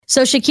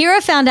So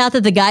Shakira found out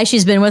that the guy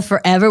she's been with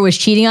forever was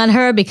cheating on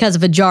her because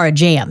of a jar of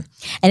jam.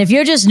 And if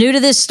you're just new to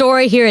this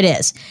story, here it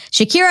is.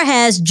 Shakira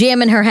has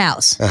jam in her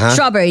house,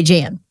 strawberry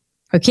jam.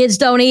 Her kids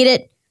don't eat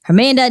it. Her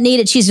man doesn't eat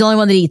it. She's the only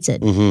one that eats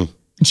it. Mm-hmm.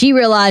 And she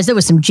realized there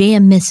was some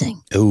jam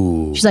missing.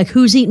 Ooh. She's like,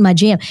 who's eating my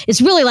jam?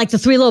 It's really like the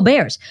Three Little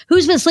Bears.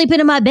 Who's been sleeping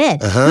in my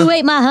bed? Who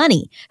ate my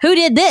honey? Who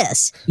did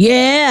this?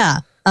 Yeah.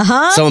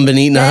 Someone been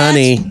eating the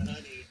honey.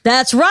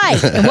 That's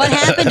right. And what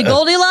happened to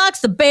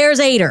Goldilocks? The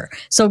bears ate her.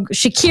 So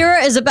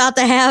Shakira is about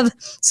to have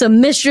some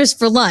mistress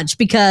for lunch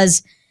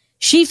because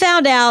she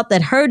found out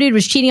that her dude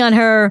was cheating on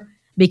her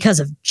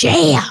because of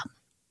jam.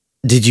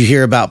 Did you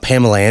hear about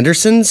Pamela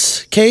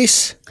Anderson's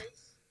case?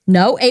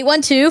 No,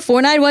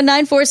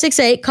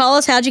 812-491-9468. Call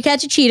us. How'd you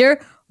catch a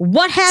cheater?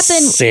 What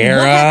happened? Sarah,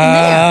 what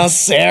happened there?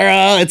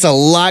 Sarah, it's a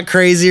lot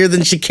crazier than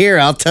Shakira,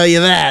 I'll tell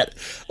you that.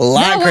 A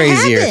lot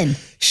crazier. What happened?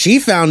 She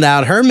found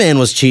out her man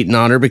was cheating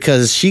on her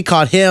because she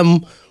caught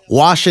him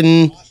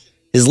washing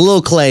his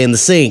little clay in the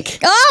sink.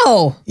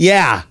 Oh.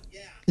 Yeah.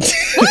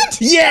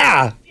 What?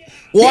 Yeah.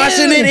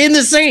 Washing it in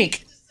the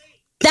sink.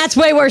 That's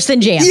way worse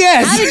than jam.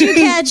 Yes. How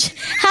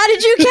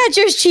did you catch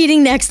yours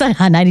cheating next on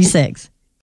 96?